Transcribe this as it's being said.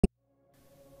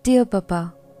Dear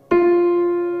Papa,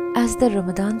 as the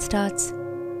Ramadan starts,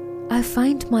 I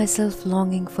find myself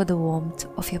longing for the warmth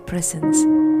of your presence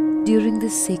during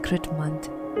this sacred month.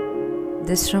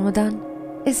 This Ramadan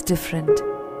is different.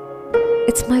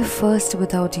 It's my first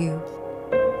without you,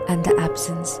 and the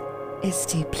absence is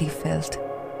deeply felt.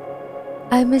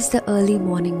 I miss the early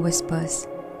morning whispers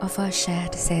of our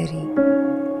shared sehri,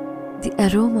 the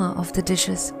aroma of the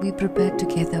dishes we prepared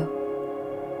together,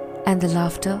 and the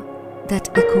laughter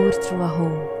that echoed through our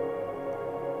home.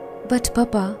 But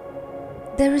Papa,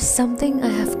 there is something I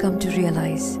have come to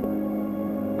realize.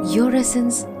 Your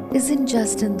essence isn't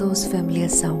just in those familiar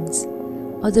sounds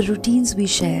or the routines we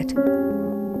shared.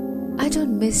 I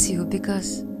don't miss you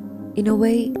because, in a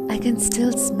way, I can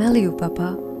still smell you,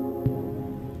 Papa.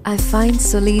 I find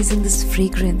solace in this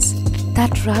fragrance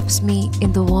that wraps me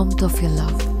in the warmth of your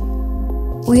love.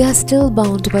 We are still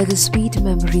bound by the sweet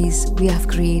memories we have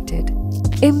created.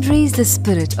 Embrace the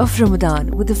spirit of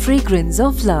Ramadan with the fragrance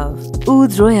of love.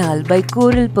 Oud Royal by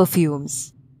Coral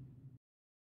Perfumes.